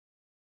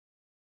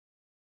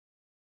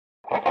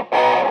You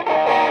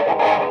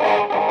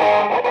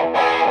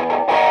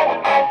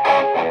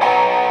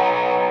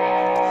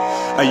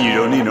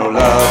don't need no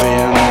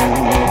loving,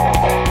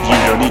 you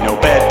don't need no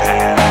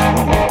bedpan,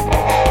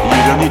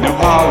 you don't need no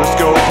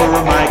horoscope or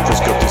a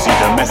microscope to see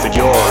the mess that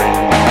you're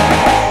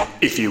in.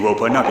 If you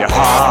open up your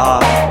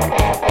heart,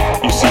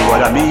 you see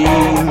what I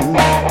mean.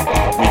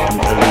 We've been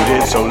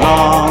polluted so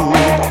long,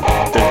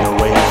 there's no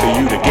way for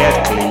you to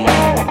get clean.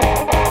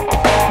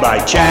 By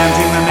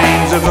chanting the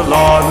names of the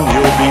Lord,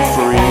 you'll be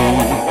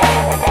free.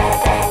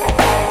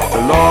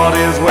 The Lord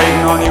is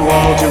waiting on you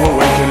all to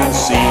awaken and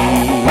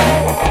see.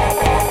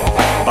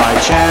 By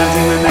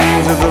chanting the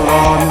names of the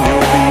Lord,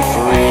 you'll be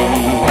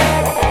free.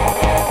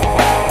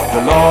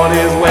 The Lord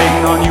is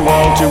waiting on you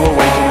all to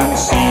awaken and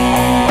see.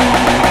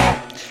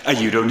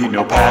 You don't need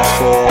no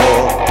passport,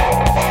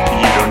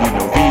 you don't need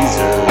no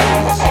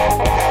visas,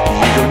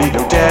 you don't need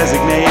no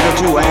designator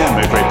to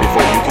emigrate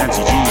before you can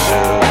see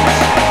Jesus.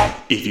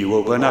 If you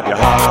open up your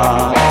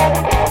heart,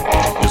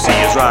 you'll see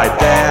it's right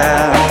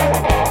there.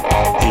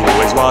 He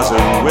always was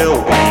and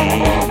will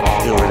be.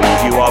 He'll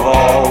relieve you of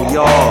all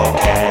your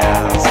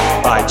cares.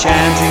 By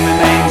chanting the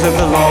names of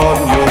the Lord,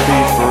 you'll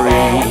be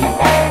free.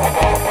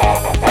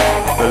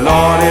 The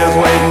Lord is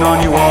waiting on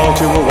you all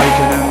to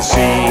awaken and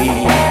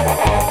see.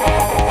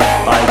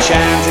 By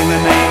chanting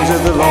the names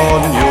of the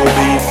Lord, you'll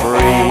be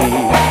free.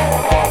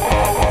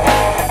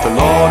 The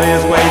Lord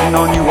is waiting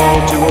on you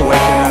all to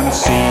awaken and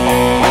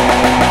see.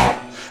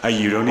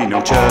 You don't need no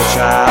church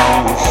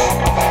house,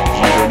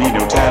 you don't need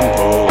no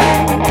temple,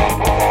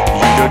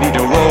 you don't need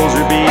no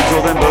rosary beads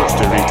or them books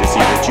to read to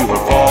see that you have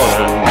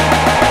fallen.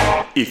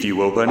 If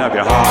you open up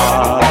your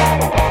heart,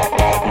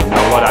 you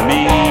know what I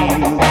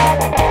mean.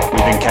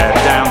 We've been kept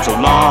down so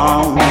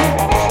long,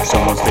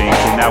 someone's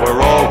thinking that we're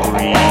all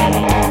green,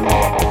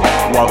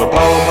 while the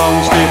Pope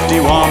owns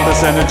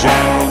 51% of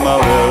General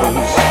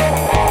Motors,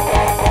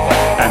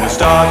 and the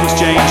stock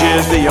exchange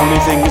is the only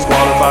thing that's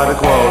qualified to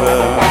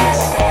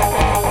quotas.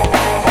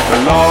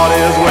 The Lord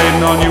is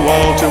waiting on you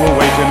all to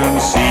awaken and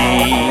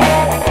see.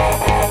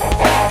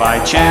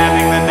 By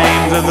chanting the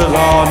names of the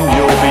Lord,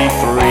 you'll be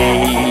free.